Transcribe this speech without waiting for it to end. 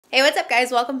Hey, what's up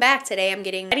guys? Welcome back. Today I'm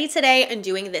getting ready today and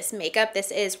doing this makeup.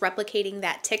 This is replicating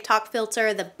that TikTok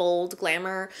filter, the bold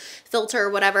glamour filter,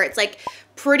 whatever. It's like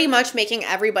pretty much making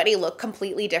everybody look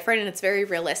completely different and it's very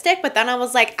realistic. But then I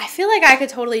was like, I feel like I could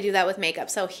totally do that with makeup.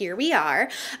 So here we are.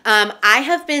 I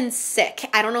have been sick.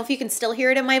 I don't know if you can still hear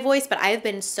it in my voice, but I have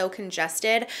been so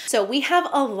congested. So we have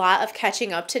a lot of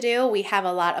catching up to do. We have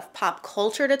a lot of pop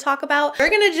culture to talk about. We're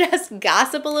gonna just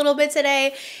gossip a little bit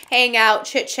today, hang out,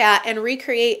 chit chat, and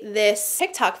recreate this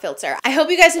TikTok filter. I hope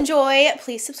you guys enjoy.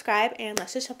 Please subscribe and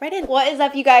let's just jump right in. What is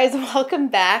up, you guys? Welcome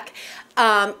back.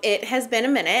 It has been a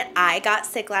minute. I got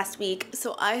sick last week,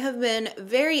 so I have been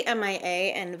very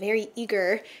MIA and very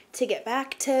eager to get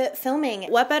back to filming.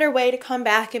 What better way to come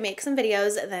back and make some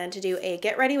videos than to do a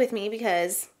get ready with me,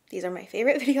 because these are my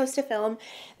favorite videos to film.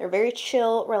 They're very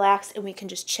chill, relaxed, and we can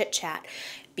just chit chat.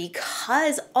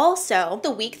 Because also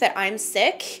the week that I'm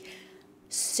sick,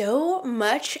 so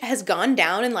much has gone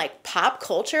down in like pop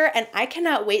culture and I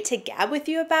cannot wait to gab with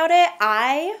you about it.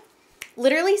 I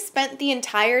literally spent the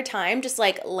entire time just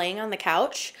like laying on the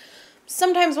couch,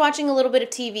 sometimes watching a little bit of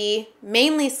TV,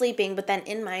 mainly sleeping, but then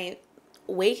in my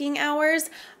waking hours,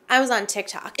 I was on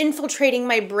TikTok, infiltrating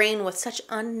my brain with such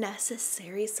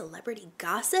unnecessary celebrity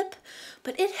gossip,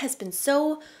 but it has been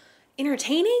so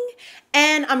entertaining,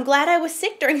 and I'm glad I was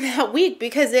sick during that week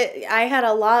because I had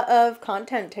a lot of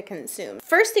content to consume.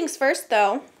 First things first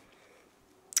though,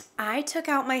 I took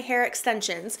out my hair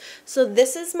extensions. So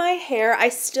this is my hair. I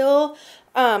still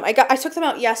I took them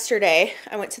out yesterday.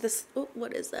 I went to this, oh,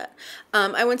 what is that?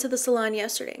 I went to the salon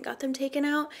yesterday and got them taken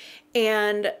out,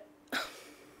 and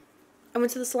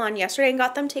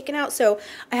so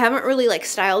I haven't really like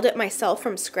styled it myself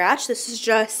from scratch. This is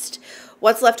just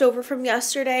what's left over from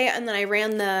yesterday, and then I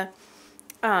ran the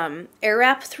air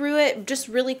wrap through it just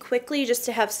really quickly just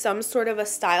to have some sort of a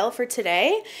style for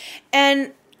today.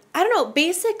 And I don't know,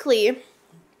 basically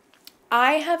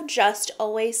I have just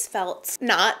always felt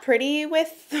not pretty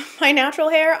with my natural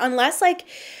hair, unless like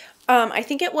I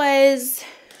think it was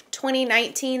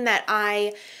 2019 that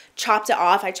I chopped it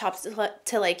off. I chopped it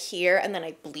to like here and then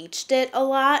I bleached it a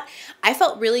lot. I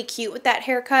felt really cute with that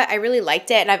haircut. I really liked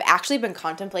it, and I've actually been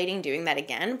contemplating doing that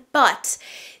again. But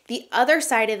the other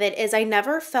side of it is I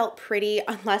never felt pretty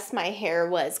unless my hair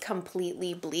was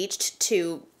completely bleached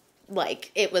to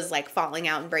like it was like falling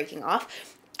out and breaking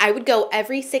off. I would go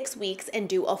every 6 weeks and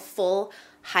do a full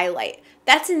highlight.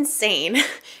 That's insane.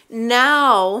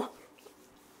 Now,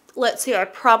 let's see, I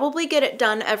probably get it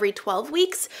done every 12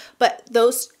 weeks, but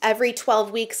those every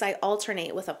 12 weeks I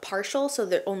alternate with a partial, so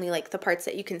they're only like the parts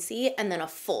that you can see, and then a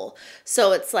full.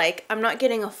 So it's like I'm not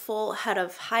getting a full head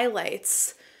of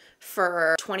highlights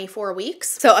for 24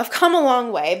 weeks. So I've come a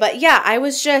long way. But yeah, I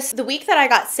was just, the week that I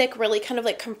got sick really kind of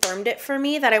like confirmed it for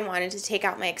me that I wanted to take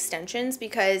out my extensions,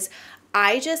 because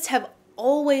I just have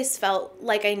always felt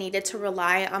like I needed to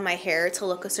rely on my hair to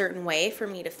look a certain way for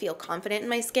me to feel confident in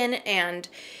my skin, and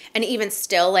even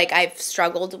still, like, I've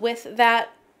struggled with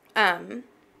that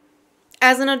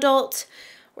as an adult.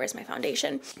 Where's my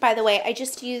foundation? By the way, I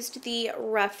just used the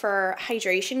Rougher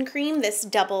Hydration Cream. This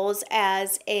doubles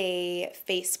as a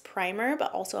face primer,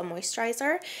 but also a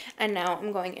moisturizer. And now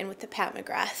I'm going in with the Pat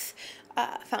McGrath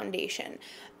foundation.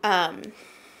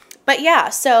 But yeah,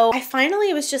 so I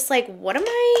finally was just like, what am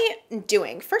I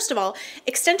doing? First of all,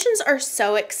 extensions are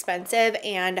so expensive,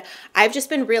 and I've just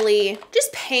been really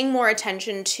just paying more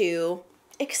attention to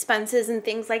expenses and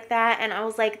things like that, and I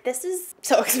was like, this is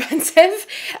so expensive.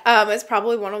 It's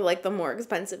probably one of like the more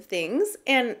expensive things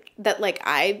and that like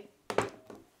I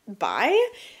buy,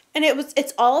 and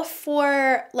it's all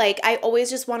for like, I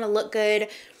always just want to look good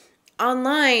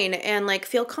online and like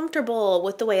feel comfortable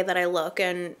with the way that I look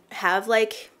and have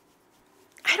like,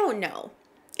 I don't know,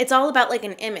 it's all about like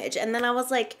an image. And then I was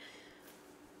like,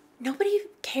 nobody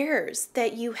cares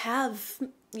that you have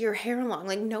your hair long.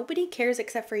 Like, nobody cares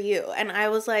except for you. And I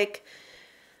was like,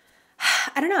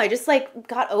 I don't know, I just like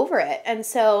got over it. And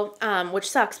so, which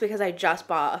sucks because I just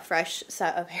bought a fresh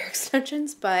set of hair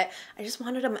extensions, but I just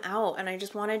wanted them out, and I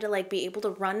just wanted to like be able to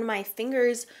run my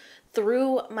fingers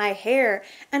through my hair.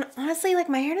 And honestly, like,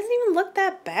 my hair doesn't even look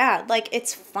that bad. Like,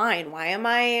 it's fine. Why am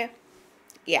I?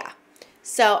 Yeah.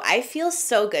 So I feel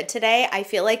so good today. I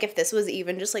feel like if this was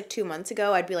even just like 2 months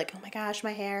ago, I'd be like, oh my gosh,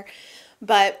 my hair.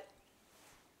 But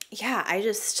yeah, I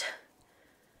just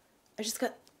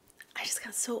got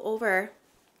so over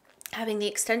having the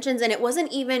extensions. And it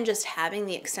wasn't even just having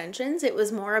the extensions. It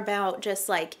was more about just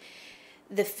like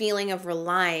the feeling of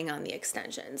relying on the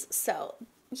extensions. So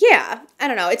yeah, I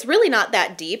don't know. It's really not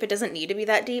that deep. It doesn't need to be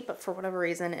that deep, but for whatever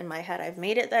reason in my head, I've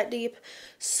made it that deep.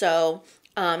 So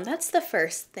That's the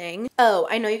first thing. Oh,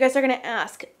 I know you guys are gonna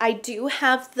ask. I do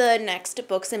have the next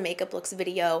books and makeup looks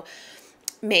video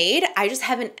made. I just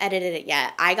haven't edited it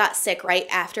yet. I got sick right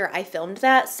after I filmed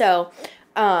that, so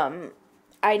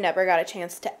I never got a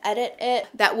chance to edit it.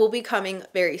 That will be coming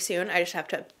very soon. I just have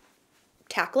to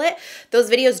tackle it. Those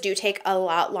videos do take a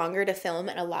lot longer to film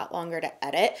and a lot longer to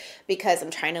edit because I'm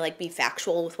trying to like be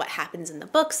factual with what happens in the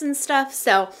books and stuff.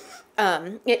 So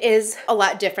it is a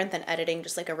lot different than editing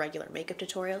just like a regular makeup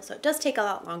tutorial. So it does take a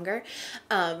lot longer.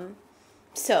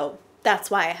 So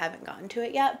that's why I haven't gotten to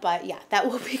it yet. But yeah, that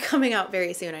will be coming out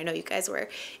very soon. I know you guys were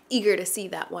eager to see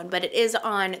that one, but it is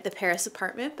on The Paris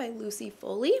Apartment by Lucy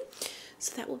Foley.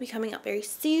 So that will be coming out very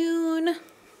soon.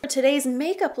 For today's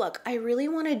makeup look, I really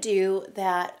want to do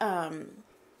that,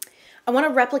 I want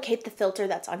to replicate the filter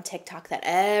that's on TikTok that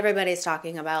everybody's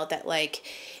talking about, that like,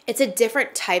 it's a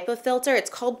different type of filter.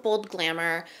 It's called Bold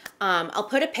Glamour. I'll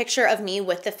put a picture of me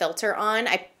with the filter on.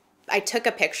 I took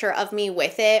a picture of me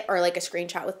with it, or like a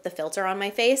screenshot with the filter on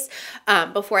my face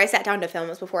before I sat down to film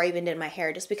this, before I even did my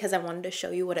hair, just because I wanted to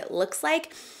show you what it looks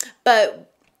like. But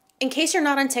in case you're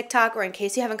not on TikTok, or in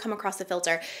case you haven't come across the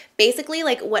filter, basically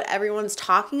like what everyone's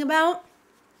talking about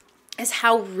is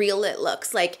how real it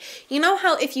looks. Like, you know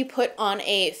how if you put on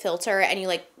a filter and you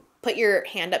like put your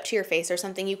hand up to your face or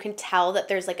something, you can tell that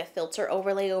there's like a filter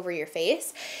overlay over your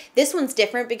face. This one's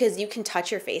different because you can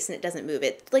touch your face and it doesn't move.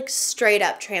 It like straight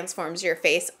up transforms your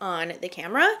face on the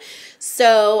camera.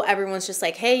 So everyone's just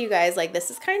like, hey, you guys, like this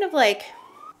is kind of like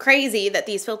crazy that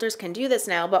these filters can do this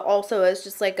now, but also it's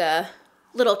just like a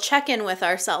little check-in with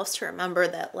ourselves to remember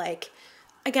that, like,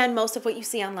 again, most of what you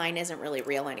see online isn't really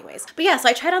real anyways. But yeah, so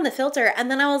I tried on the filter and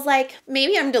then I was like,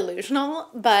 maybe I'm delusional,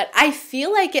 but I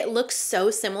feel like it looks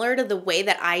so similar to the way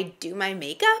that I do my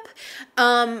makeup.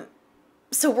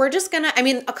 So we're just gonna, I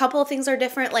mean, a couple of things are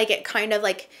different. Like it kind of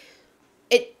like,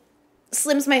 it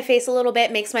slims my face a little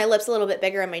bit, makes my lips a little bit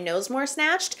bigger and my nose more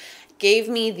snatched, gave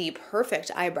me the perfect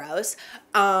eyebrows.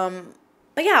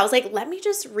 But yeah, I was like, let me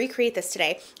just recreate this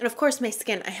today. And of course, my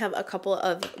skin, I have a couple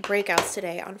of breakouts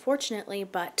today, unfortunately,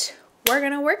 but we're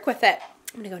going to work with it.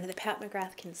 I'm going to go into the Pat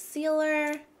McGrath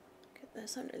concealer, get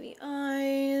this under the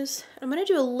eyes. I'm going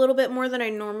to do a little bit more than I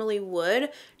normally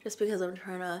would, just because I'm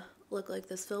trying to look like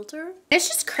this filter. It's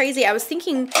just crazy. I was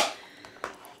thinking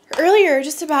earlier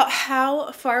just about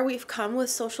how far we've come with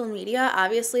social media.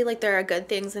 Obviously, like there are good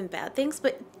things and bad things,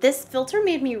 but this filter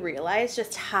made me realize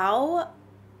just how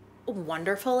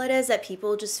wonderful it is that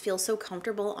people just feel so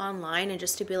comfortable online, and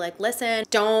just to be like, listen,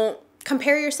 don't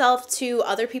compare yourself to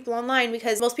other people online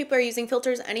because most people are using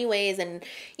filters anyways, and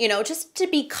you know, just to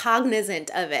be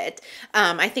cognizant of it.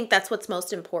 I think that's what's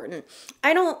most important.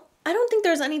 I don't think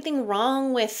there's anything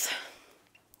wrong with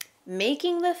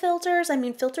making the filters. I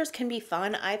mean, filters can be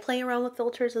fun. I play around with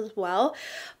filters as well.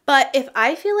 But if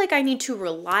I feel like I need to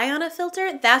rely on a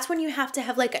filter, that's when you have to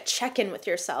have like a check-in with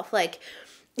yourself. Like,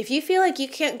 if you feel like you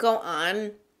can't go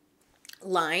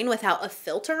online without a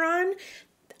filter on,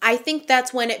 I think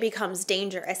that's when it becomes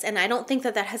dangerous. And I don't think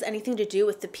that that has anything to do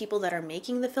with the people that are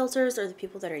making the filters or the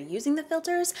people that are using the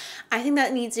filters. I think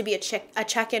that needs to be a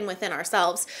check-in within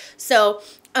ourselves. So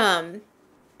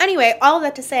anyway, all of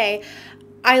that to say,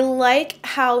 I like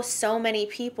how so many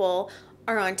people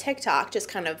are on TikTok just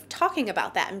kind of talking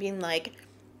about that and being like,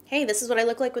 hey, this is what I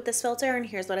look like with this filter, and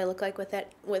here's what I look like with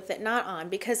it not on.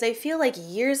 Because I feel like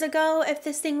years ago, if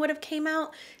this thing would have came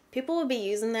out, people would be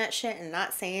using that shit and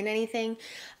not saying anything.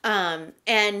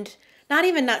 And not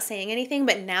even not saying anything,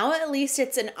 but now at least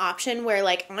it's an option where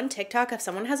like on TikTok, if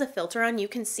someone has a filter on, you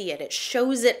can see it. It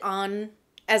shows it on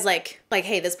as like,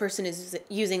 hey, this person is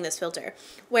using this filter.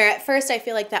 Where at first I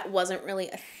feel like that wasn't really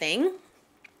a thing.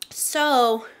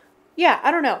 So yeah,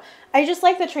 I don't know. I just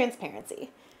like the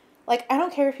transparency. Like, I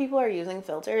don't care if people are using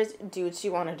filters. Do what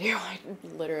you want to do.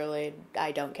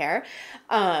 I don't care.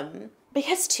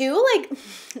 Because too, like,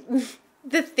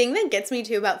 the thing that gets me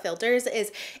too about filters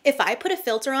is if I put a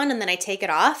filter on and then I take it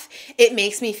off, it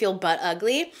makes me feel butt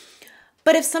ugly.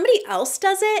 But if somebody else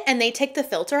does it and they take the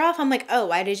filter off, I'm like, oh,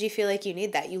 why did you feel like you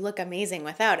need that? You look amazing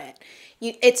without it.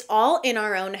 It's all in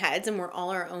our own heads, and we're all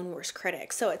our own worst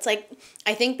critics. So it's like,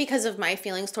 I think because of my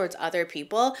feelings towards other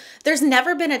people, there's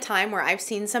never been a time where I've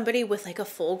seen somebody with like a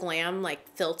full glam like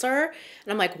filter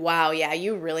and I'm like, wow, yeah,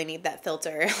 you really need that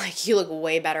filter. Like, you look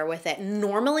way better with it.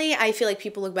 Normally, I feel like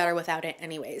people look better without it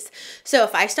anyways. So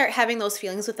if I start having those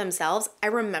feelings with themselves, I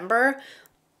remember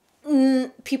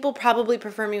people probably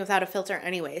prefer me without a filter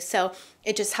anyway. So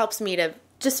it just helps me to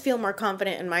just feel more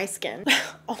confident in my skin.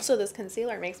 Also, this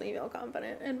concealer makes me feel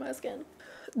confident in my skin.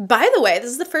 By the way, this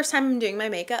is the first time I'm doing my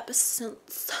makeup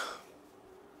since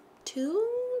 2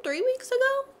 weeks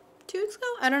ago?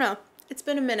 I don't know. It's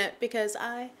been a minute because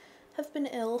I have been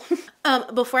ill.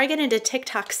 Before I get into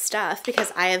TikTok stuff,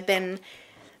 because I have been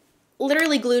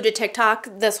literally glued to TikTok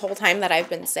this whole time that I've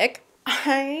been sick,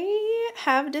 I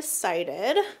have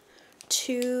decided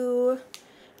to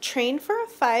train for a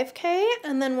 5K,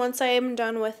 and then once I am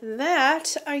done with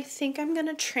that, I think I'm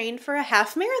gonna train for a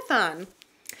half marathon.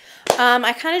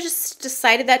 I kind of just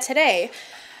decided that today.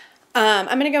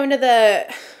 I'm gonna go into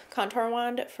the contour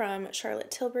wand from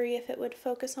Charlotte Tilbury, if it would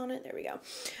focus on it. There we go.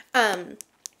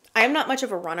 I am not much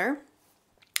of a runner,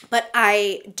 but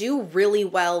I do really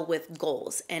well with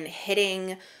goals and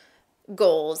hitting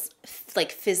goals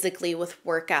like physically with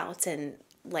workouts and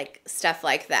like stuff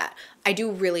like that. I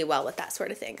do really well with that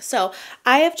sort of thing. So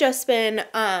I have just been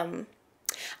kind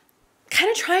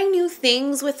of trying new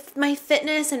things with my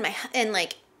fitness and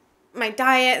my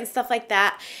diet and stuff like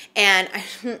that. And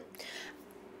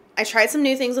I tried some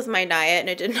new things with my diet and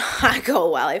it did not go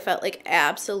well. I felt like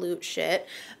absolute shit.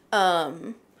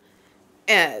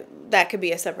 And that could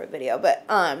be a separate video, but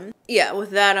yeah,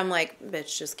 with that I'm like,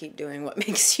 bitch, just keep doing what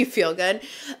makes you feel good.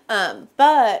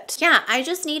 But yeah, I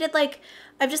just needed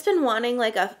I've just been wanting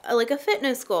like a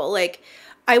fitness goal. Like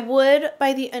I would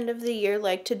by the end of the year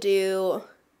like to do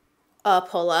a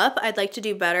pull-up. I'd like to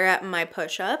do better at my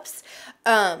push-ups,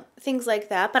 things like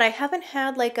that, but I haven't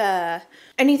had like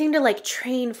anything to like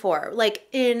train for. Like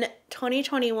in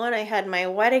 2021 I had my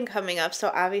wedding coming up,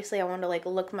 so obviously I wanted to like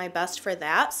look my best for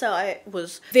that. So I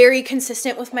was very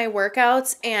consistent with my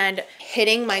workouts and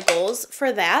hitting my goals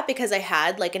for that because I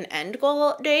had like an end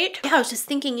goal date. Yeah, I was just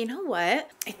thinking, you know what?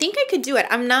 I think I could do it.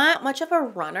 I'm not much of a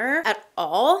runner at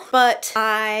all, but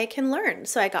I can learn.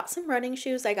 So I got some running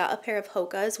shoes. I got a pair of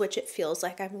Hoka's, which it feels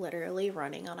like I'm literally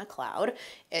running on a cloud.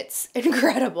 It's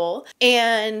incredible.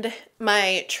 And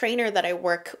my trainer that I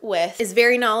work with is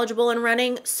very knowledgeable in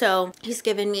running, so he's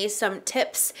given me some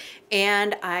tips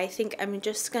and I think I'm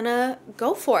just gonna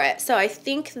go for it. So I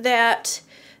think that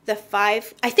I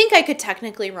think I could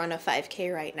technically run a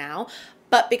 5K right now,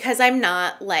 but because I'm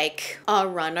not like a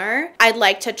runner, I'd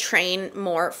like to train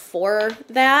more for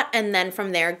that and then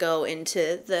from there go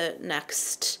into the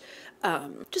next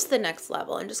just the next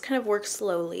level and just kind of work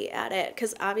slowly at it,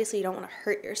 because obviously you don't want to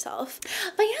hurt yourself.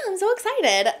 But yeah, I'm so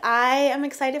excited. I am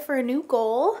excited for a new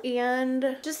goal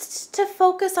and just to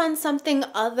focus on something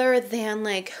other than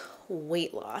like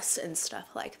weight loss and stuff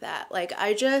like that. Like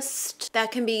that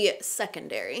can be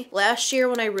secondary. Last year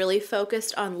when I really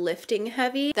focused on lifting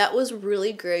heavy, that was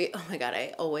really great. Oh my god,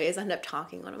 I always end up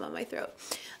talking when I'm on my throat.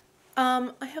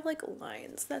 I have like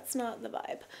lines. That's not the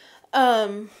vibe.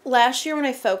 Last year when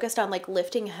I focused on like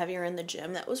lifting heavier in the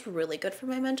gym, that was really good for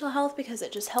my mental health because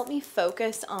it just helped me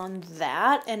focus on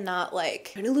that and not like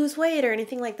trying to lose weight or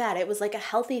anything like that. It was like a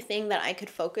healthy thing that I could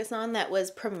focus on that was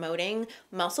promoting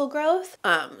muscle growth.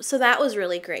 So that was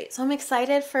really great. So I'm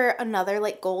excited for another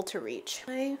like goal to reach.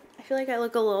 I feel like I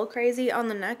look a little crazy on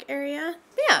the neck area.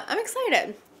 But yeah, I'm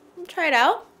excited. I'll try it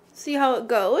out, see how it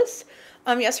goes.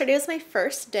 Yesterday was my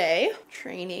first day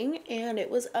training and it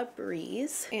was a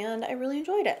breeze and I really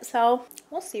enjoyed it. So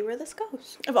we'll see where this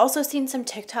goes. I've also seen some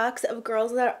TikToks of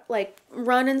girls that like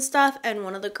run and stuff, and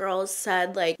one of the girls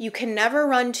said like, you can never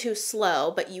run too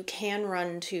slow, but you can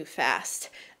run too fast.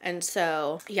 And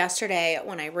so yesterday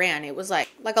when I ran, it was like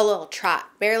a little trot,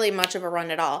 barely much of a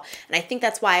run at all. And I think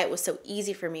that's why it was so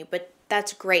easy for me, but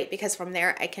that's great because from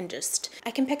there I can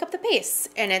pick up the pace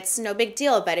and it's no big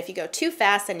deal. But if you go too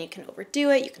fast, then you can overdo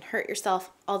it, you can hurt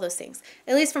yourself, all those things,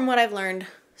 at least from what I've learned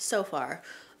so far.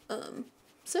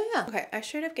 So yeah. Okay, I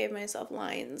should have gave myself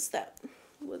lines. That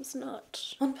was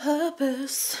not on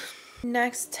purpose.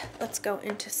 Next, let's go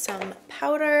into some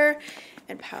powder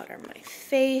and powder my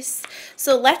face.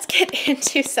 So let's get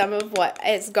into some of what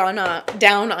has gone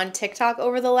down on TikTok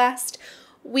over the last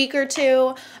week or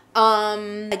two.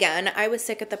 Again, I was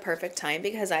sick at the perfect time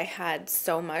because I had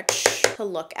so much to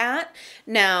look at.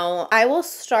 Now, I will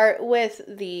start with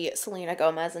the Selena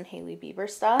Gomez and Hailey Bieber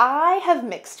stuff. I have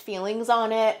mixed feelings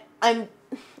on it.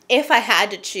 If I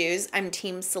had to choose, I'm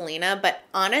team Selena, but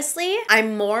honestly,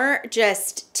 I'm more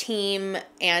just team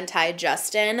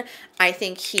anti-Justin. I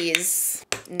think he's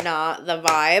not the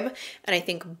vibe, and I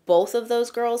think both of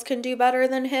those girls can do better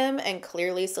than him, and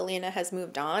clearly Selena has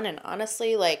moved on, and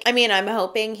honestly, like, I mean, I'm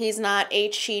hoping he's not a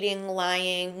cheating,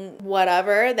 lying,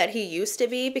 whatever that he used to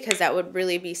be, because that would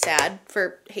really be sad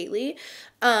for Hailey.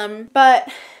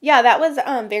 But yeah, that was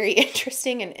very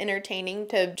interesting and entertaining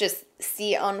to just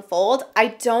see unfold. I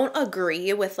don't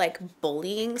agree with like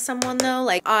bullying someone though.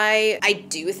 Like I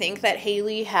do think that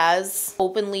Hailey has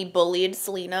openly bullied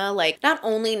Selena like like not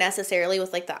only necessarily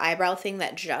with like the eyebrow thing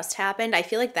that just happened. I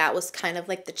feel like that was kind of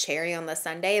like the cherry on the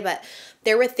sundae, but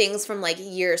there were things from like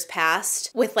years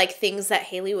past with like things that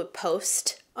Hailey would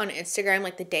post on Instagram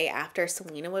like the day after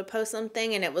Selena would post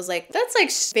something, and it was like, that's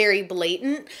like very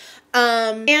blatant.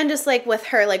 And just like with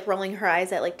her like rolling her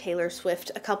eyes at like Taylor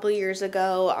Swift a couple years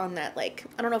ago on that, like,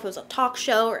 I don't know if it was a talk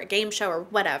show or a game show or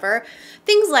whatever,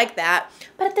 things like that.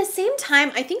 But at the same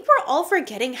time, I think we're all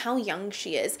forgetting how young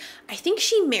she is. I think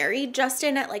she married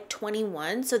Justin at like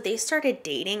 21, so they started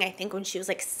dating I think when she was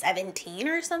like 17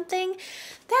 or something.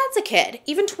 That's a kid.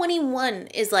 Even 21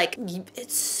 is like,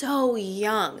 it's so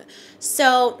young.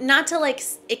 So not to like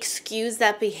excuse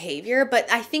that behavior, but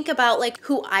I think about like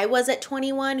who I was at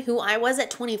 21, who I was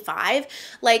at 25.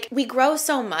 Like, we grow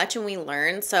so much and we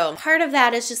learn. So part of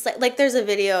that is just like there's a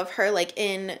video of her like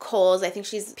in Kohl's. I think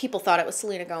people thought it was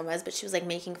Selena Gomez, but she was like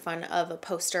making fun of a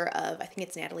poster of, I think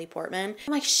it's Natalie Portman.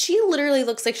 I'm like, she literally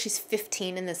looks like she's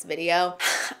 15 in this video.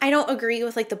 I don't agree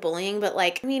with like the bullying, but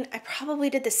like, I mean, I probably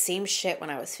did the same shit when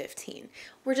I was 15.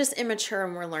 We're just immature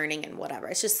and we're learning and whatever.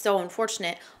 It's just so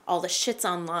unfortunate. All the shit's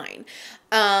online.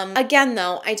 Again,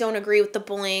 though, I don't agree with the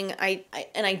bullying.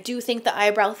 I do think the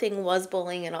eyebrow thing was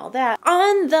bullying and all that.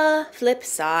 On the flip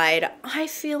side, I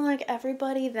feel like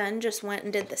everybody then just went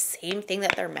and did the same thing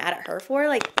that they're mad at her for.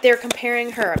 Like, they're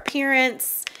comparing her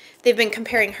appearance. They've been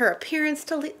comparing her appearance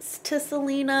to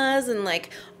Selena's and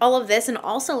like all of this. And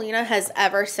all Selena has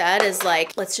ever said is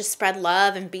like, let's just spread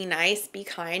love and be nice, be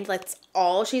kind. That's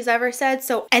all she's ever said.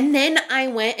 So, and then I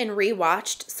went and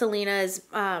rewatched Selena's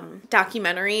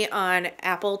documentary on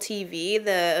Apple TV,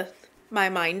 the My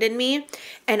Mind and Me.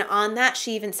 And on that,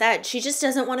 she even said she just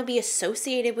doesn't want to be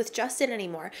associated with Justin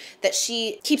anymore, that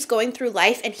she keeps going through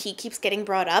life and he keeps getting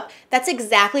brought up. That's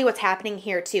exactly what's happening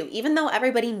here too. Even though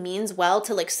everybody means well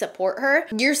to like support her,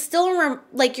 you're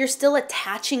still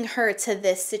attaching her to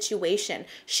this situation.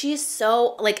 She's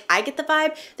so, like, I get the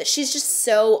vibe that she's just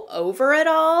so over it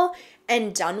all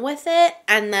and done with it,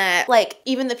 and that like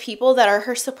even the people that are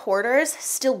her supporters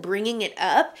still bringing it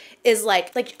up is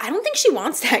like I don't think she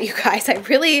wants that, you guys. I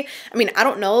mean, I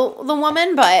don't know the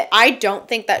woman, but I don't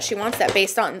think that she wants that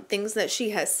based on things that she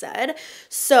has said.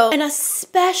 So, and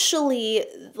especially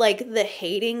like the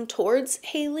hating towards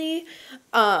Hailey,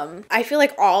 I feel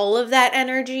like all of that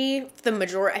energy,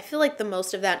 I feel like the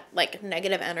most of that like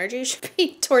negative energy should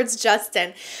be towards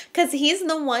Justin, because he's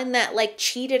the one that like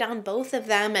cheated on both of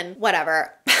them and whatever.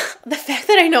 The fact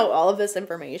that I know all of this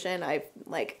information, I'm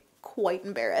like quite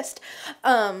embarrassed.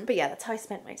 But yeah, that's how I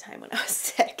spent my time when I was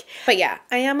sick. But yeah,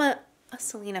 I am a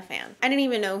Selena fan. I didn't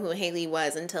even know who Hailey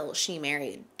was until she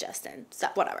married Justin. So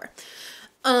whatever.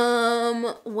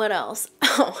 What else?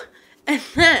 Oh, and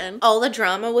then all the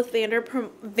drama with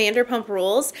Vanderpump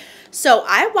Rules. So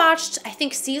I watched, I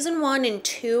think, season 1 and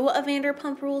 2 of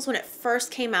Vanderpump Rules when it first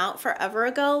came out forever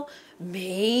ago.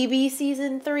 Maybe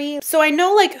season 3. So I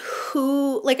know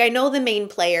I know the main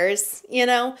players, you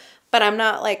know, but I'm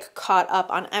not like caught up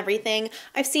on everything.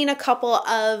 I've seen a couple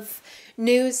of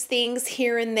news things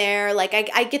here and there.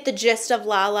 Like I get the gist of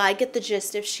Lala, I get the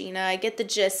gist of Sheena, I get the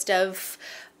gist of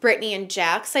Brittany and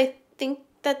Jax. I think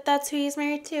that's who he's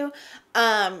married to.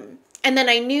 And then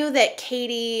I knew that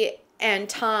Katie and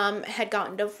Tom had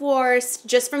gotten divorced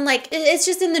just from like, it's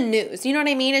just in the news. You know what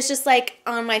I mean? It's just like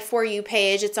on my For You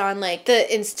page. It's on like the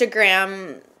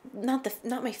Instagram,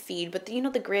 not my feed, but you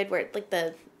know, the grid where like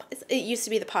it used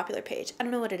to be the popular page. I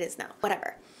don't know what it is now.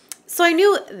 Whatever. So I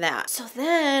knew that. So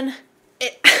then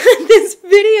this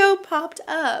video popped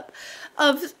up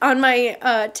on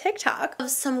my TikTok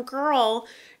of some girl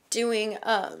doing,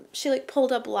 she like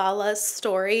pulled up Lala's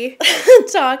story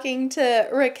talking to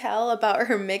Raquel about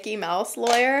her Mickey Mouse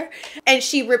lawyer, and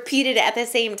she repeated it at the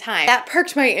same time. That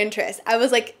perked my interest. I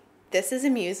was like, this is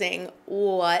amusing.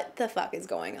 What the fuck is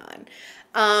going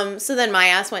on? So then my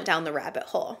ass went down the rabbit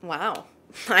hole. Wow.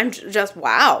 I'm just,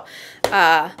 wow.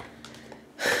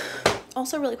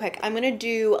 Also really quick, I'm going to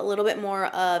do a little bit more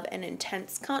of an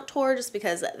intense contour just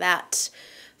because that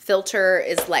filter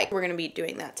is like, we're going to be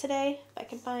doing that today. If I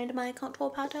can find my contour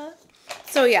palette.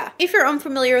 So yeah, if you're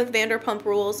unfamiliar with Vanderpump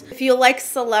Rules, if you like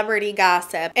celebrity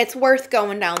gossip, it's worth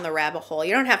going down the rabbit hole.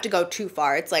 You don't have to go too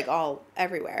far. It's like all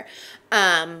everywhere.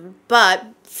 But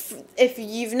if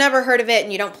you've never heard of it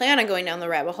and you don't plan on going down the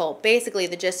rabbit hole, basically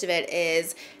the gist of it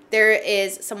is there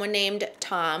is someone named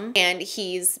Tom, and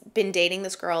he's been dating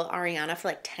this girl, Ariana, for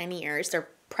like 10 years. They're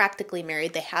practically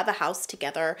married. They have a house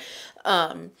together.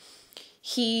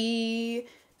 He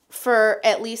for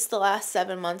at least the last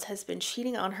 7 months has been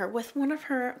cheating on her with one of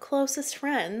her closest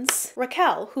friends,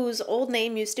 Raquel, whose old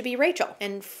name used to be Rachel.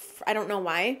 And I don't know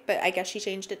why, but I guess she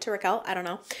changed it to Raquel. I don't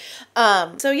know.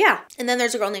 So yeah. And then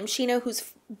there's a girl named Sheena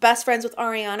who's best friends with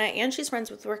Ariana, and she's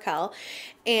friends with Raquel.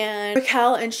 And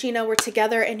Raquel and Sheena were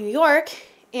together in New York,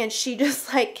 and she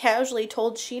just like casually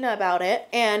told Sheena about it.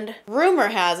 And rumor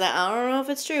has it, I don't know if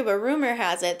it's true, but rumor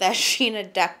has it that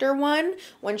Sheena decked her one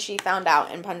when she found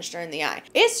out and punched her in the eye.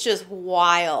 It's just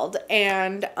wild.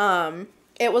 And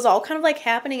it was all kind of like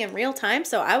happening in real time.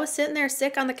 So I was sitting there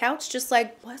sick on the couch just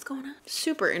like, what's going on?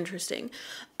 Super interesting.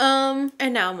 And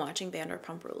now I'm watching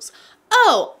Vanderpump Rules.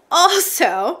 Oh,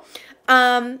 also,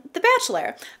 The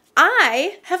Bachelor.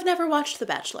 I have never watched The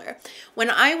Bachelor. When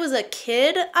I was a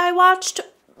kid, I watched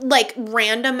like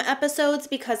random episodes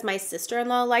because my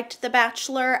sister-in-law liked The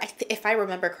Bachelor. If I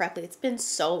remember correctly, it's been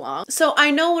so long. So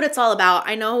I know what it's all about.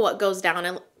 I know what goes down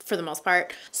and for the most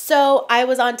part. So I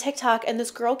was on TikTok and this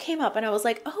girl came up and I was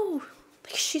like, oh,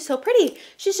 like she's so pretty.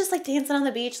 She's just like dancing on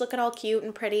the beach, looking all cute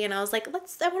and pretty. And I was like, I want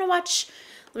to watch,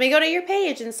 let me go to your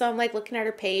page. And so I'm like looking at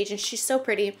her page and she's so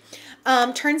pretty.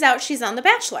 Turns out she's on The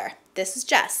Bachelor. This is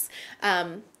Jess,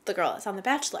 the girl that's on The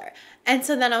Bachelor. And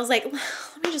so then I was like,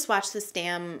 let me just watch this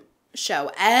damn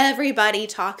show. Everybody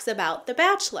talks about The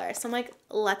Bachelor. So I'm like,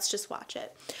 let's just watch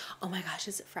it. Oh my gosh,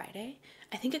 is it Friday?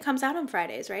 I think it comes out on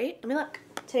Fridays, right? Let me look.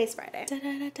 Today's Friday.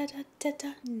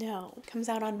 No, it comes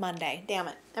out on Monday. Damn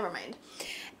it. Never mind.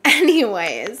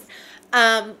 Anyways,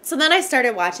 so then I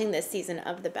started watching this season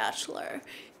of The Bachelor.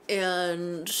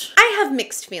 And I have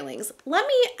mixed feelings.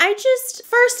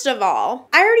 First of all,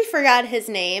 I already forgot his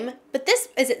name, but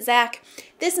is it Zach?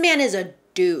 This man is a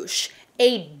douche.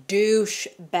 A douche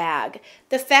bag.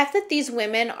 The fact that these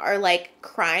women are like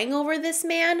crying over this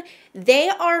man, they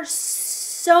are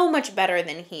so much better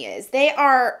than he is.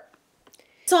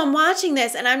 So I'm watching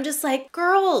this and I'm just like,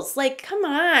 girls, like, come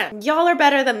on. Y'all are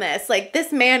better than this. Like,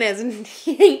 this man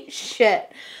he ain't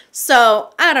shit.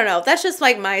 So, I don't know. That's just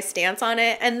like my stance on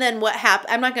it. And then what happened,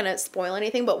 I'm not going to spoil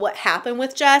anything, but what happened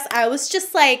with Jess, I was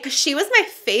just like, she was my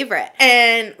favorite.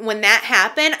 And when that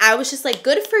happened, I was just like,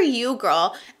 good for you,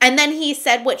 girl. And then he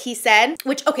said what he said,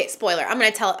 which, okay, spoiler. I'm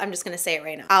just going to say it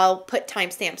right now. I'll put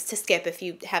timestamps to skip if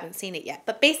you haven't seen it yet.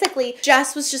 But basically,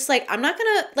 Jess was just like, I'm not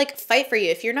going to like fight for you.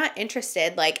 If you're not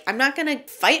interested, like, I'm not going to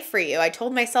fight for you. I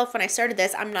told myself when I started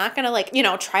this, I'm not going to like,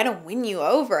 try to win you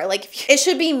over. Like, it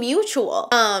should be mutual.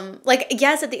 Like,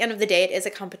 yes, at the end of the day, it is a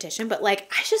competition, but like,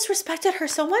 I just respected her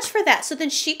so much for that. So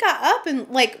then she got up and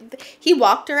like, he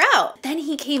walked her out. Then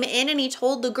he came in and he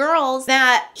told the girls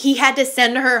that he had to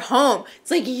send her home. It's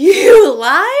like, you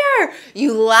liar.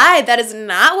 You lied. That is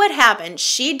not what happened.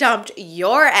 She dumped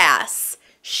your ass.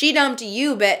 She dumped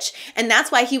you, bitch. And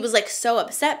that's why he was like so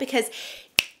upset, because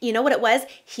you know what it was?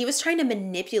 He was trying to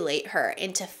manipulate her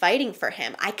into fighting for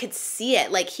him. I could see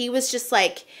it. Like, he was just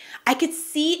like, I could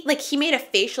see, like, he made a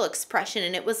facial expression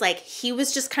and it was like, he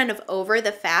was just kind of over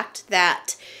the fact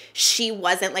that she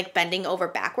wasn't like bending over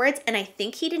backwards. And I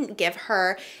think he didn't give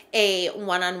her a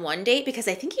one-on-one date because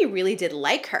I think he really did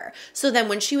like her. So then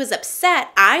when she was upset,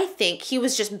 I think he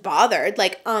was just bothered.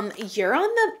 Like, you're on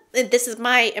the, this is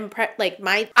my,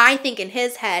 I think in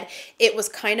his head, it was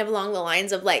kind of along the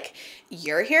lines of like,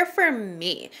 you're here for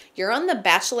me. You're on The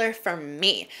Bachelor for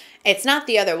me. It's not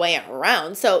the other way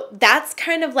around. So that's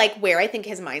kind of like where I think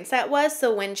his mindset was.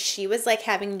 So when she was like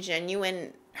having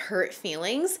genuine hurt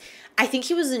feelings, I think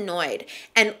he was annoyed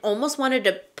and almost wanted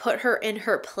to put her in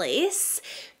her place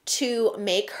to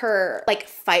make her like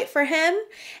fight for him.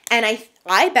 And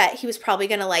I bet he was probably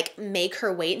going to like make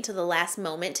her wait until the last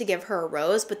moment to give her a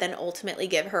rose, but then ultimately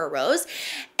give her a rose.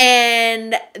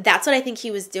 And that's what I think he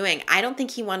was doing. I don't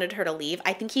think he wanted her to leave.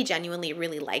 I think he genuinely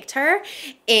really liked her.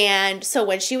 And so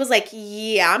when she was like,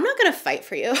 yeah, I'm not going to fight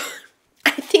for you, I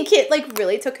think it like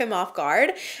really took him off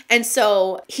guard. And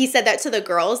so he said that to the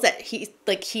girls that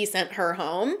he sent her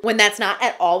home when that's not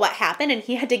at all what happened. And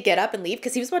he had to get up and leave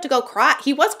because he was about to go cry.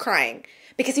 He was crying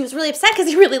because he was really upset because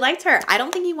he really liked her. I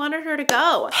don't think he wanted her to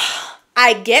go.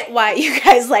 I get why you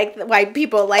guys why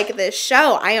people like this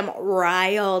show. I am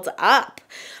riled up.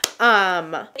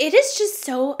 It is just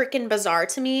so freaking bizarre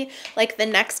to me. Like, the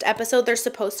next episode, they're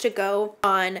supposed to go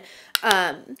on,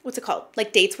 what's it called?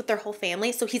 Like, dates with their whole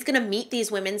family. So he's gonna meet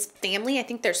these women's family. I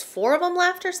think there's 4 of them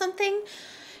left or something.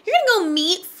 You're gonna go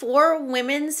meet 4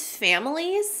 women's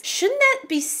families? Shouldn't that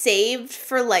be saved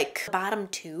for like bottom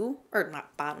 2? Or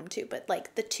not bottom 2, but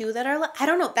like the 2 that are, I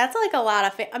don't know. That's like a lot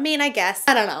of, I mean, I guess.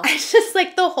 I don't know. It's just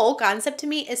like the whole concept to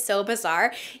me is so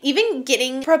bizarre. Even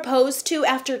getting proposed to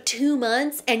after 2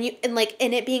 months and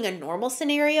it being a normal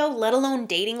scenario, let alone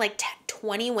dating like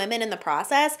 20 women in the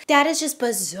process, that is just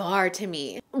bizarre to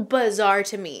me. Bizarre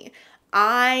to me.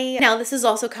 Now this is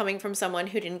also coming from someone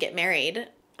who didn't get married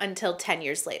until 10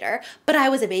 years later, but I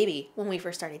was a baby when we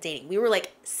first started dating. We were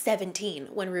like 17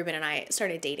 when Ruben and I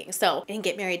started dating, so I didn't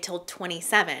get married till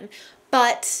 27.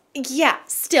 But yeah,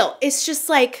 still, it's just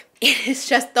like, it's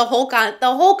just the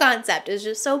whole concept is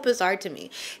just so bizarre to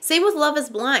me. Same with Love is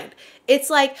Blind.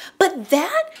 It's like, but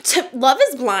Love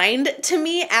is Blind to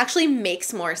me actually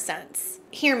makes more sense.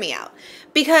 Hear me out.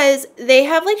 Because they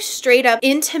have like straight up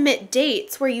intimate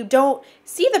dates where you don't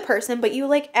see the person, but you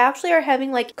like actually are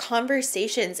having like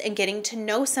conversations and getting to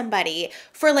know somebody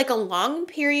for like a long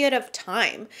period of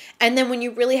time. And then when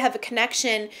you really have a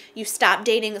connection, you stop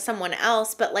dating someone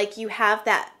else, but like you have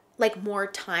that like more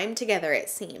time together, it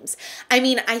seems. I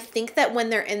mean, I think that when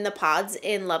they're in the pods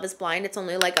in Love is Blind, it's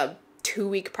only like a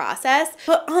 2-week process.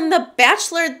 But on The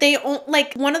Bachelor,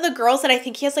 like one of the girls that I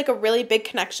think he has like a really big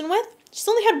connection with,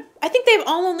 I think they've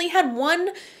all only had 1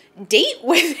 date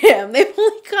with him. They've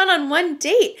only gone on 1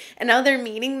 date and now they're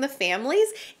meeting the families.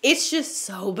 It's just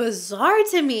so bizarre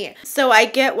to me. So I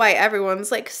get why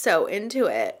everyone's like so into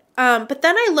it. But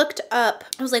then I looked up,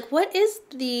 I was like, what is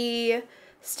the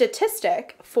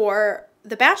statistic for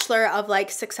The Bachelor of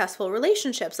like successful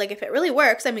relationships? Like if it really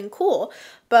works, I mean, cool.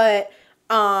 But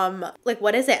like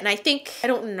what is it? And I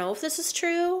don't know if this is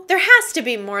true. There has to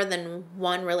be more than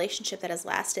 1 relationship that has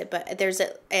lasted, but there's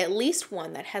at least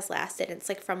 1 that has lasted. It's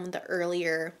like from the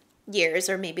earlier years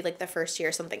or maybe like the first year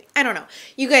or something. I don't know.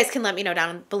 You guys can let me know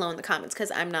down below in the comments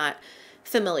because I'm not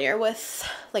familiar with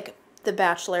like the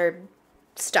Bachelor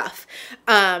stuff.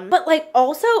 But like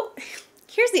also,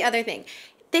 here's the other thing.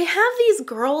 They have these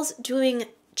girls doing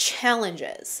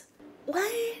challenges.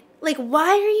 What? Like, why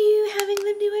are you having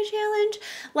them do a challenge?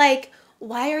 Like,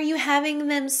 why are you having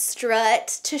them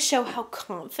strut to show how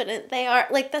confident they are?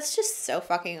 Like, that's just so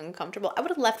fucking uncomfortable. I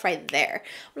would have left right there.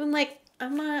 I'm like,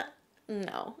 no.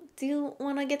 Do you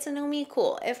want to get to know me?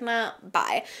 Cool. If not,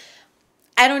 bye.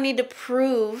 I don't need to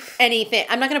prove anything.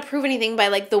 I'm not going to prove anything by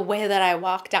like the way that I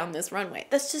walk down this runway.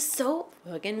 That's just so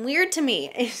fucking weird to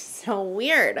me. It's so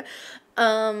weird.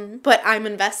 But I'm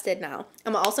invested now.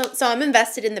 I'm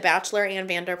invested in The Bachelor and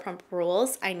Vanderpump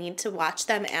Rules. I need to watch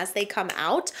them as they come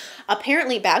out.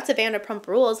 Apparently, back to Vanderpump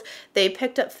Rules, they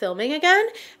picked up filming again,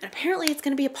 and apparently it's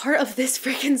going to be a part of this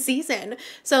freaking season.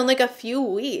 So in like not a few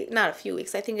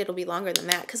weeks, I think it'll be longer than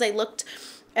that, because I looked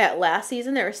at last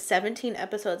season, there were 17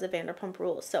 episodes of Vanderpump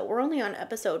Rules. So we're only on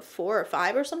episode 4 or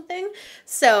 5 or something.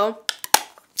 So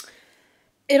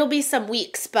it'll be some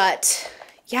weeks, but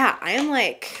yeah, I'm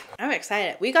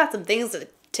excited. We got some things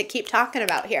to keep talking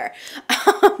about here.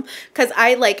 Because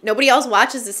nobody else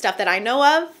watches the stuff that I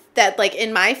know of, that like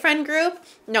in my friend group,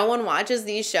 no one watches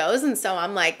these shows. And so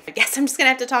I'm like, I guess I'm just going to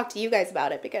have to talk to you guys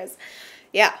about it because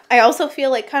yeah, I also feel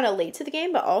like kind of late to the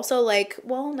game, but also like,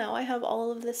 well, now I have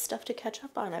all of this stuff to catch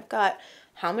up on. I've got,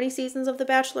 how many seasons of The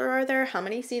Bachelor are there? How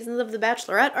many seasons of The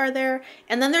Bachelorette are there?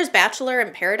 And then there's Bachelor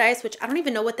in Paradise, which I don't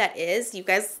even know what that is. You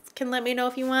guys can let me know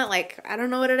if you want. Like, I don't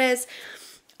know what it is.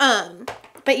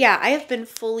 But yeah, I have been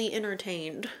fully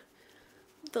entertained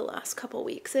the last couple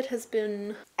weeks. It has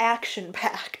been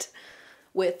action-packed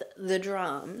with the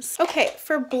drums. Okay,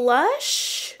 for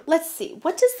blush, let's see.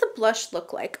 What does the blush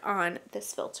look like on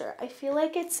this filter? I feel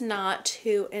like it's not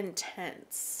too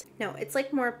intense. No, it's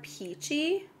like more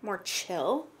peachy, more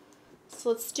chill.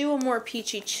 So let's do a more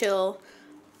peachy chill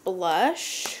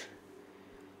blush.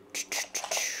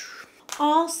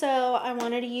 Also, I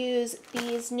wanted to use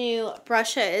these new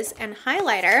brushes and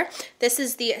highlighter. This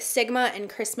is the Sigma and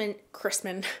Kristen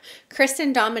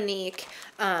Dominique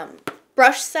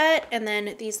brush set, and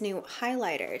then these new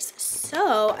highlighters.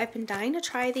 So I've been dying to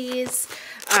try these.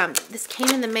 This came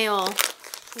in the mail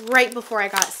right before I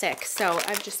got sick, so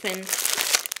I've just been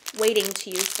waiting to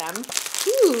use them.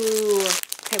 Ooh.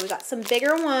 Okay, we got some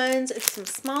bigger ones and some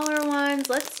smaller ones.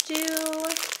 Let's do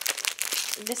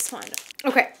this one.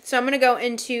 Okay, so I'm going to go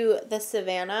into the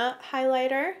Savannah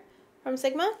highlighter from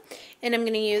Sigma, and I'm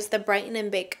going to use the Brighten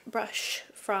and Bake brush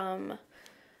from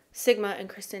Sigma and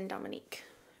Kristen Dominique.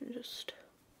 Just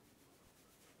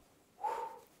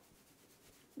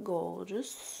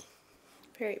gorgeous.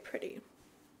 Very pretty.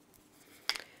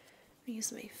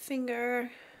 Use my finger.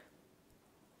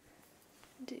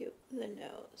 Do the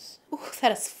nose. Ooh,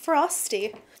 that is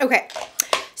frosty. Okay,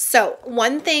 so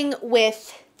one thing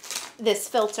with this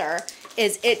filter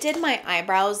is it did my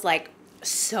eyebrows like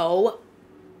so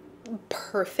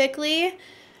perfectly.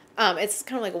 It's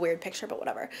kind of like a weird picture, but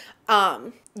whatever.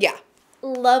 Yeah,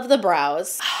 love the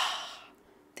brows.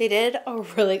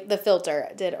 The filter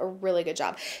did a really good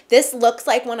job. This looks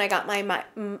like when I got my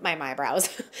eyebrows,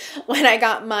 when I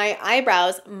got my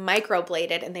eyebrows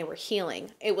microbladed and they were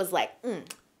healing. It was like,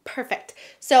 perfect.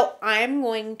 So I'm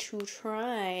going to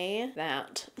try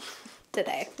that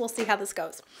today. We'll see how this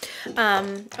goes.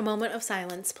 A moment of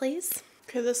silence, please.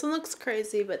 Okay, this one looks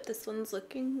crazy, but this one's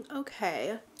looking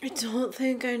okay. I don't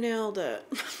think I nailed it.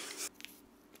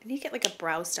 I need to get like a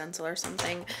brow stencil or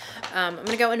something. I'm going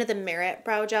to go into the Merit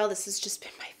Brow Gel. This has just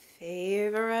been my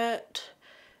favorite.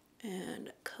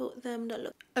 And coat them to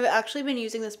look. I've actually been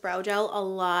using this brow gel a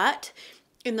lot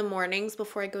in the mornings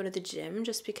before I go to the gym,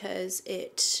 just because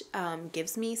it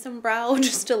gives me some brow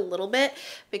just a little bit,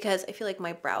 because I feel like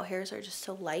my brow hairs are just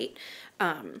so light.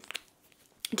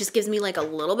 It just gives me like a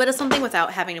little bit of something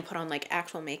without having to put on like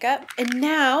actual makeup. And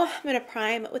now I'm going to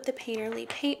prime with the Painterly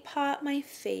Paint Pot, my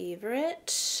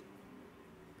favorite.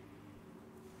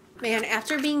 Man,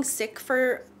 after being sick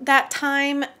for that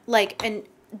time, like, and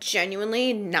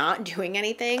genuinely not doing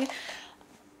anything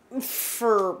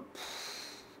for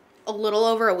a little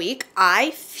over a week,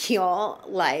 I feel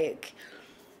like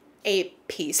a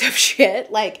piece of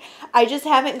shit. Like, I just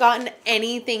haven't gotten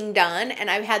anything done, and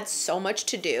I've had so much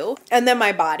to do. And then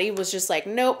my body was just like,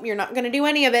 nope, you're not gonna do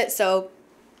any of it. So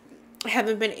I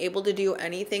haven't been able to do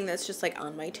anything that's just like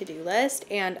on my to-do list.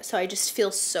 And so I just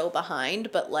feel so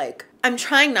behind, but like, I'm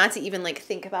trying not to even like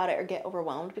think about it or get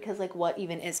overwhelmed, because like, what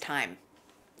even is time?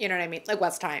 You know what I mean? Like,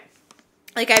 what's time?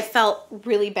 Like, I felt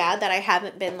really bad that I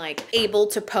haven't been like able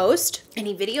to post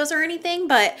any videos or anything,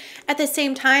 but at the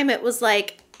same time, it was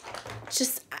like,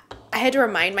 just, I had to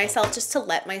remind myself just to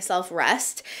let myself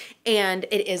rest, and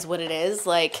it is what it is.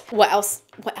 Like, what else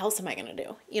am I gonna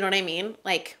do? You know what I mean?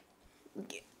 Like,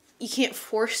 you can't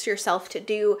force yourself to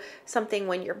do something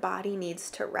when your body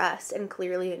needs to rest, and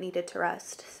clearly it needed to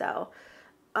rest. So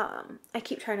I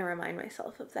keep trying to remind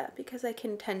myself of that, because I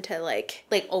can tend to like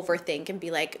overthink and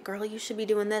be like, girl, you should be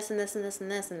doing this and this and this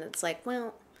and this, and it's like,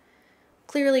 well,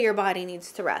 clearly your body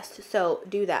needs to rest, so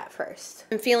do that first.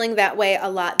 I'm feeling that way a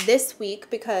lot this week,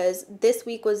 because this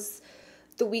week was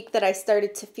the week that I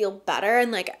started to feel better, and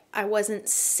like, I wasn't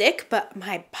sick, but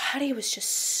my body was just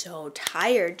so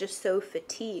tired, just so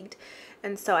fatigued.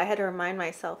 And so I had to remind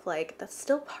myself, like, that's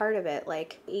still part of it.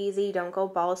 Like, easy, don't go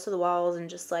balls to the walls and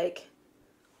just like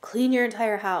clean your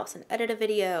entire house and edit a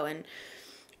video and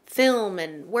film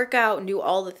and work out and do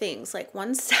all the things, like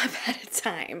one step at a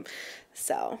time.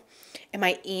 So, and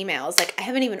my emails, like, I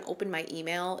haven't even opened my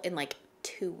email in like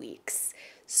 2 weeks.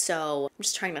 So I'm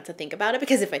just trying not to think about it,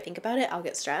 because if I think about it, I'll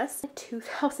get stressed.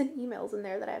 2,000 emails in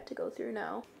there that I have to go through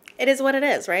now. It is what it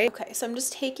is, right? Okay, so I'm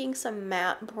just taking some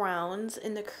matte browns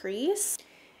in the crease,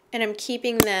 and I'm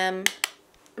keeping them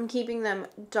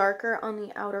darker on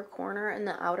the outer corner and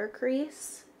the outer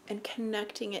crease, and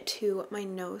connecting it to my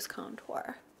nose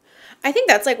contour. I think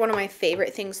that's like one of my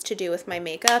favorite things to do with my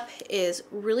makeup, is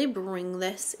really bring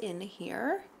this in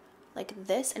here like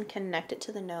this and connect it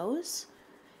to the nose.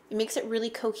 It makes it really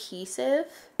cohesive.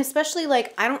 Especially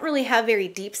like, I don't really have very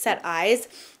deep set eyes.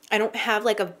 I don't have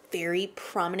like a very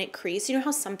prominent crease. You know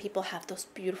how some people have those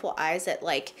beautiful eyes that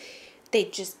like, they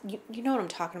just, you know what I'm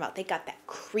talking about. They got that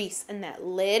crease and that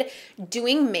lid.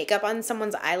 Doing makeup on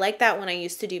someone's eye like that when I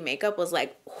used to do makeup was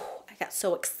like, I got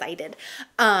so excited.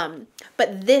 But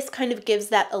this kind of gives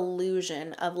that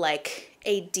illusion of like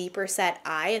a deeper set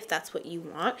eye, if that's what you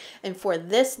want. And for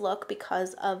this look,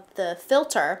 because of the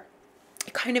filter,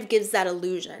 it kind of gives that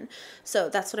illusion. So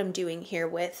that's what I'm doing here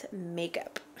with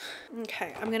makeup.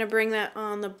 Okay, I'm gonna bring that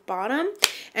on the bottom.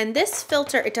 And this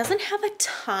filter, it doesn't have a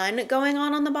ton going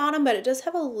on the bottom, but it does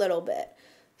have a little bit.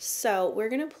 So we're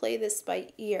gonna play this by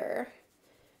ear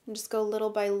and just go little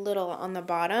by little on the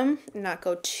bottom and not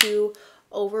go too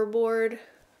overboard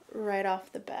right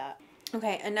off the bat.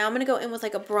 Okay, and now I'm gonna go in with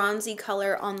like a bronzy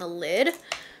color on the lid.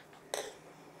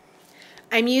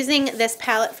 I'm using this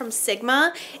palette from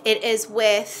Sigma. It is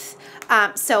with,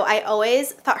 so I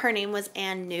always thought her name was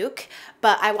Ann Nuke,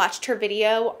 but I watched her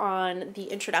video on the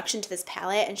introduction to this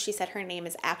palette, and she said her name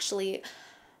is actually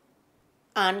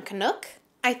Ann Canuck.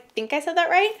 I think I said that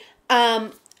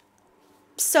right.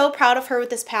 So proud of her with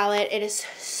this palette. It is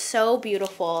so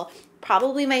beautiful.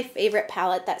 Probably my favorite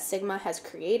palette that Sigma has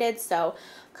created. So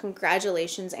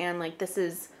congratulations, Ann. Like, this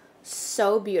is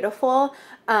so beautiful.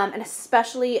 And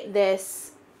especially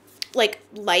this like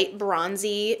light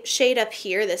bronzy shade up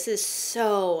here. This is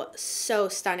so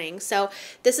stunning. So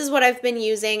this is what I've been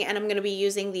using, and I'm going to be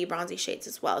using the bronzy shades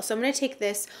as well. So I'm going to take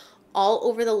this all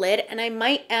over the lid, and I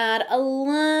might add a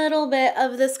little bit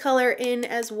of this color in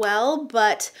as well,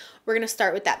 but we're gonna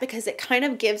start with that because it kind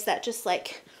of gives that just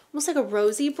like almost like a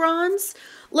rosy bronze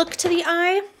look to the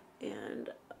eye. And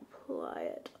apply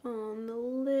it on the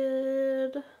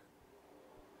lid.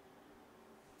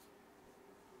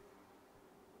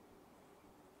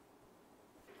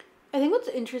 I think what's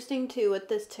interesting too with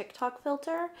this TikTok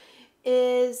filter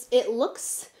is it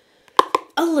looks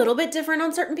a little bit different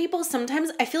on certain people.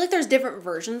 Sometimes I feel like there's different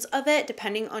versions of it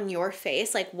depending on your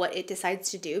face, like what it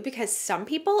decides to do, because some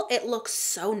people it looks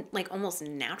so like almost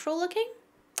natural looking.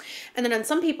 And then on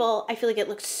some people, I feel like it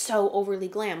looks so overly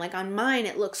glam. Like on mine,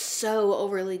 it looks so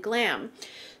overly glam.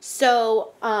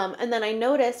 So, and then I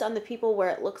noticed on the people where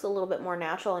it looks a little bit more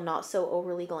natural and not so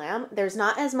overly glam, there's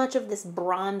not as much of this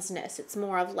bronzeness. It's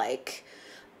more of like,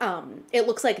 it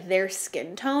looks like their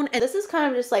skin tone. And this is kind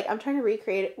of just like, I'm trying to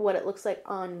recreate what it looks like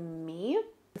on me.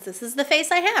 This is the face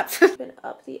I have. Open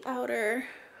up the outer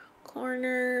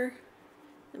corner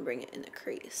and bring it in the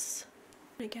crease.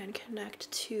 Again,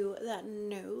 connect to that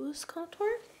nose contour.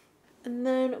 And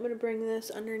then I'm going to bring this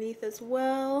underneath as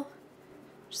well.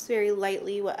 Just very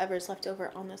lightly, whatever's left over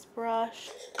on this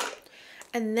brush.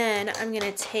 And then I'm going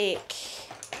to take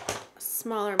a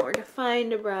smaller, more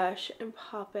defined brush and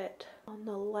pop it on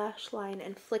the lash line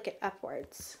and flick it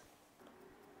upwards.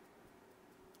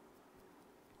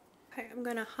 Okay, I'm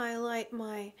going to highlight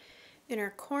my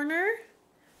inner corner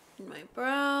and my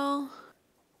brow.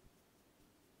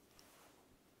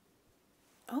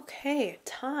 Okay,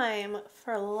 time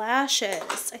for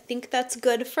lashes. I think that's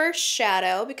good for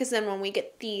shadow because then when we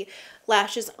get the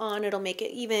lashes on, it'll make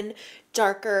it even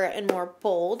darker and more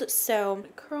bold. So I'm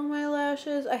gonna curl my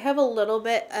lashes. I have a little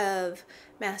bit of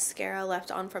mascara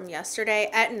left on from yesterday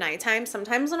at nighttime.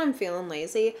 Sometimes when I'm feeling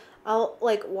lazy, I'll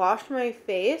like wash my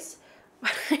face,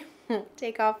 but I won't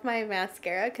take off my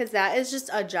mascara because that is just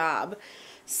a job.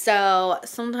 So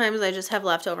sometimes I just have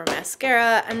leftover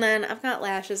mascara, and then I've got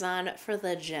lashes on for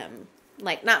the gym.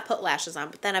 Like, not put lashes on,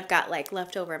 but then I've got like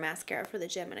leftover mascara for the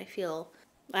gym, and I feel,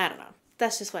 I don't know.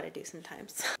 That's just what I do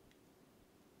sometimes.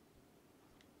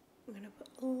 I'm gonna put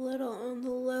a little on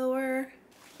the lower.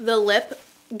 The lip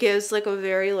gives like a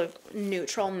very like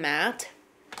neutral matte,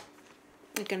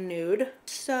 like a nude.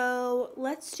 So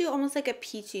let's do almost like a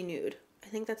peachy nude. I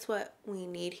think that's what we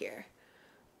need here.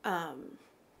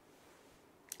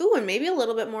 Ooh, and maybe a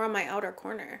little bit more on my outer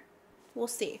corner. We'll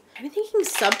see. I'm thinking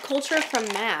Subculture from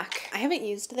MAC. I haven't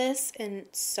used this in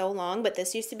so long, but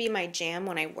this used to be my jam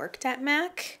when I worked at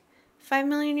MAC 5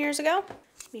 million years ago.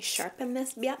 Let me sharpen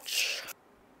this bitch.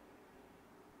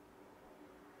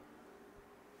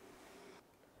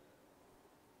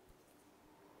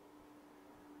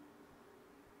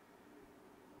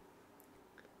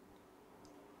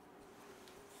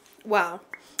 Wow.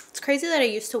 It's crazy that I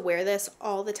used to wear this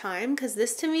all the time because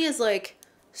this to me is like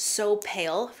so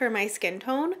pale for my skin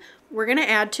tone. We're gonna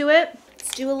add to it.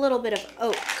 Let's do a little bit of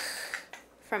Oak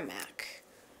from MAC.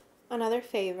 Another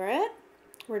favorite.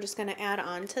 We're just gonna add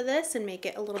on to this and make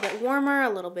it a little bit warmer, a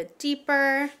little bit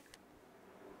deeper.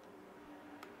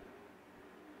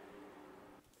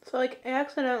 So like I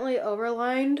accidentally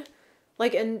overlined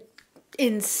like an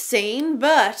insane,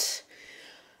 but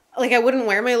like I wouldn't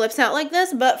wear my lips out like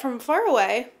this, but from far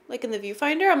away, like in the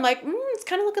viewfinder, I'm like, it's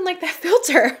kind of looking like that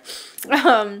filter.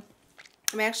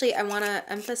 I want to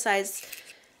emphasize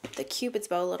the Cupid's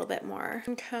bow a little bit more.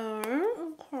 Okay.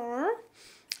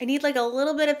 I need like a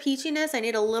little bit of peachiness. I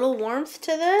need a little warmth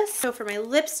to this. So for my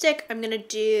lipstick, I'm going to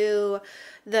do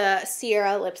the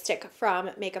Sierra lipstick from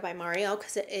Makeup by Mario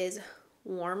because it is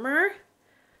warmer.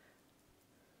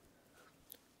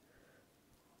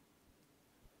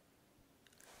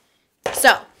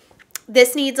 So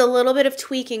this needs a little bit of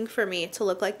tweaking for me to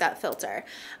look like that filter.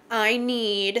 I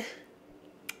need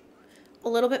a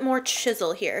little bit more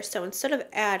chisel here. So instead of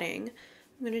adding,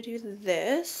 I'm going to do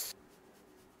this.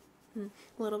 A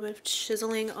little bit of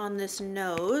chiseling on this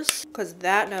nose because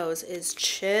that nose is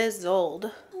chiseled.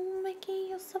 Oh, Mikey,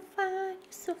 you're so fine,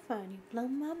 you blow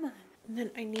my mind. And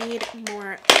then I need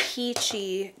more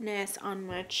peachiness on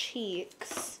my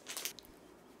cheeks.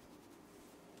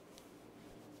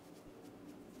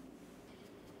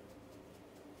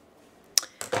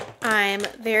 I'm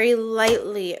very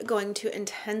lightly going to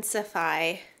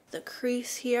intensify the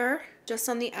crease here, just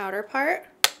on the outer part.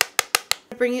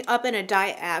 Bring it up in a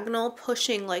diagonal,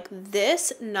 pushing like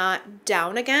this, not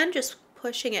down again, just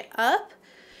pushing it up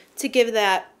to give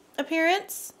that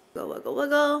appearance. Wiggle, wiggle,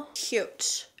 wiggle.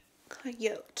 Cute.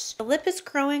 Cute. The lip is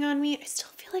growing on me. I still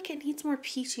feel like it needs more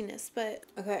peachiness, but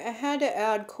okay, I had to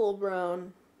add Cool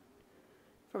Brown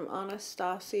from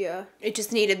Anastasia. It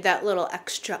just needed that little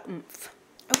extra oomph.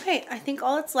 Okay, I think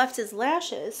all that's left is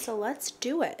lashes, so let's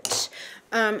do it.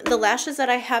 The lashes that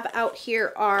I have out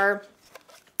here are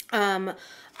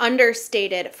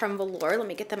understated from Velour. Let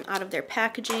me get them out of their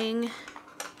packaging.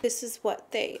 This is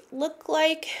what they look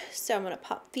like. So I'm going to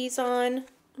pop these on.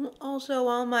 Also,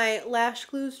 while my lash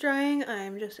glue's drying,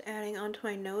 I'm just adding onto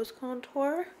my nose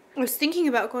contour. I was thinking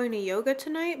about going to yoga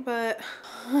tonight, but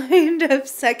kind of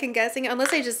second guessing.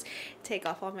 Unless I just take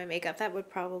off all my makeup, that would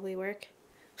probably work.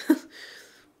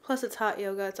 Plus it's hot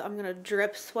yoga, so I'm gonna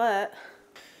drip sweat.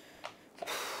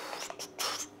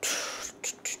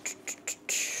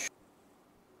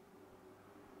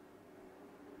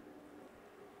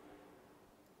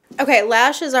 Okay,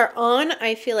 lashes are on.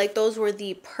 I feel like those were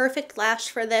the perfect lash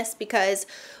for this because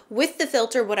with the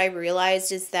filter, what I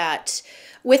realized is that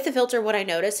with the filter, what I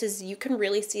noticed is you can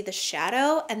really see the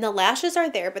shadow and the lashes are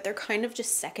there, but they're kind of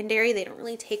just secondary. They don't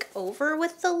really take over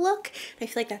with the look. And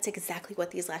I feel like that's exactly what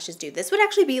these lashes do. This would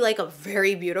actually be like a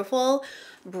very beautiful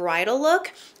bridal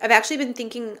look. I've actually been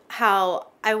thinking how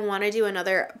I want to do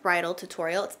another bridal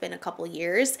tutorial. It's been a couple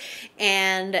years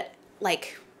and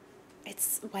like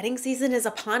wedding season is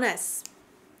upon us.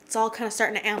 It's all kind of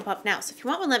starting to amp up now. So if you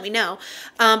want one, let me know.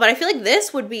 But I feel like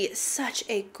this would be such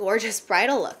a gorgeous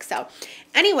bridal look. So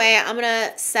anyway, I'm going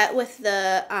to set with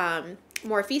the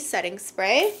Morphe setting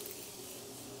spray.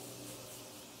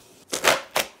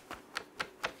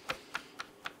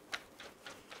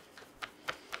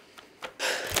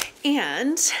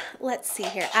 And let's see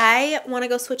here. I want to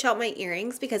go switch out my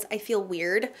earrings because I feel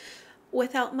weird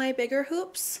without my bigger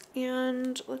hoops.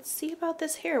 And let's see about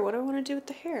this hair. What do I want to do with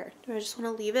the hair? Do I just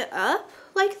want to leave it up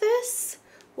like this?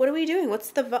 What are we doing? What's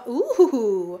the vibe?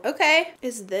 Ooh, okay.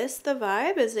 Is this the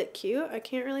vibe? Is it cute? I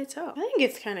can't really tell. I think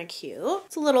it's kind of cute.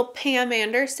 It's a little Pam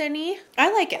Anderson-y.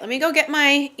 I like it. Let me go get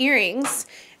my earrings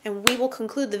and we will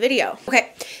conclude the video.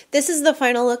 Okay, this is the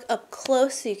final look up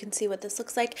close so you can see what this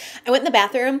looks like. I went in the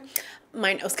bathroom.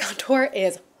 My nose contour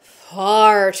is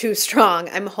far too strong.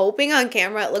 I'm hoping on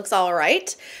camera it looks all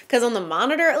right because on the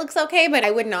monitor it looks okay, but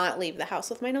I would not leave the house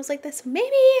with my nose like this.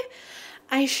 Maybe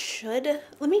I should.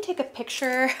 Let me take a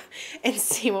picture and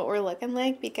see what we're looking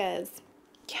like because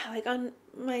yeah, like on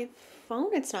my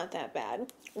phone it's not that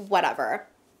bad. Whatever.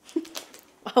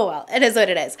 Oh well, it is what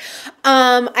it is.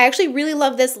 I actually really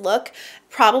love this look.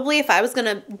 Probably if I was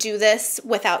gonna do this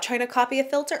without trying to copy a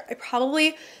filter, I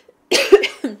probably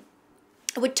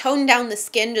I would tone down the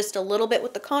skin just a little bit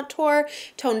with the contour,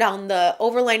 tone down the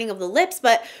overlining of the lips,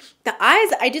 but the eyes,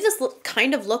 I do this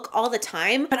kind of look all the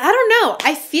time, but I don't know.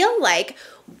 I feel like,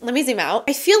 let me zoom out.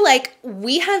 I feel like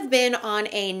we have been on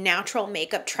a natural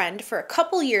makeup trend for a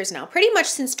couple years now, pretty much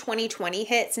since 2020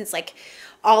 hit, since like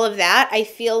all of that. I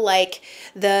feel like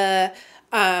the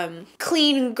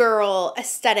clean girl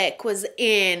aesthetic was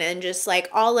in and just like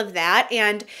all of that.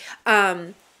 And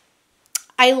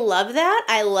I love that.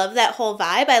 I love that whole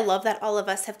vibe. I love that all of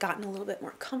us have gotten a little bit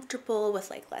more comfortable with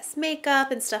like less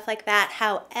makeup and stuff like that.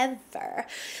 However,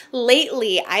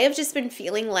 lately I have just been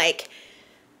feeling like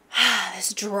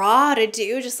this draw to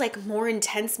do just like more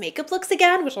intense makeup looks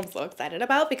again, which I'm so excited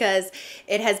about because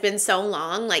it has been so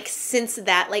long, like since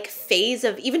that like phase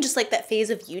of even just like that phase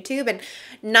of YouTube, and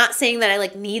not saying that I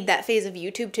like need that phase of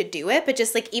YouTube to do it, but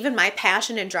just like even my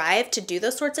passion and drive to do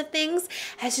those sorts of things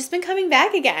has just been coming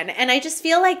back again. And I just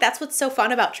feel like that's what's so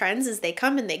fun about trends is they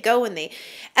come and they go and they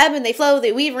ebb and they flow,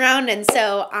 they weave around. And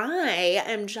so I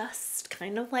am just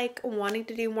kind of like wanting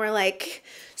to do more like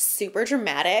super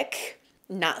dramatic,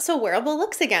 not so wearable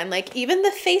looks again. Like even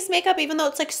the face makeup, even though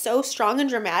it's like so strong and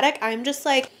dramatic, I'm just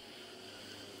like,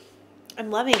 I'm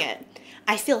loving it.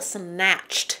 I feel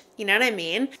snatched. You know what I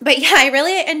mean? But yeah, I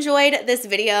really enjoyed this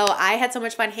video. I had so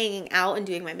much fun hanging out and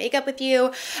doing my makeup with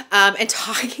you and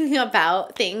talking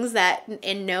about things that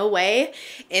in no way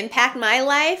impact my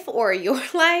life or your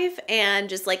life and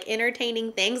just like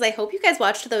entertaining things. I hope you guys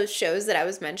watched those shows that I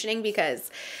was mentioning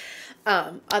because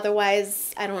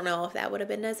otherwise I don't know if that would have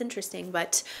been as interesting,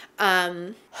 but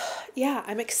yeah,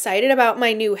 I'm excited about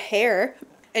my new hair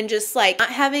and just like not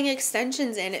having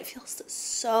extensions in. It feels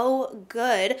so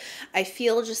good. I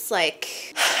feel just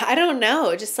like, I don't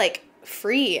know, just like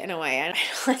free in a way. I know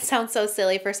that sounds so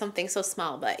silly for something so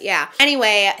small, but yeah.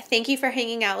 Anyway, thank you for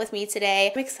hanging out with me today.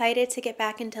 I'm excited to get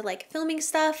back into like filming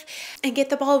stuff and get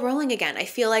the ball rolling again. I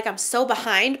feel like I'm so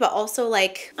behind, but also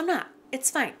like I'm not.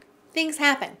 It's fine. Things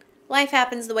happen. Life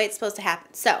happens the way it's supposed to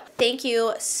happen. So thank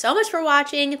you so much for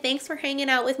watching. Thanks for hanging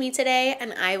out with me today,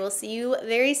 and I will see you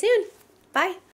very soon. Bye.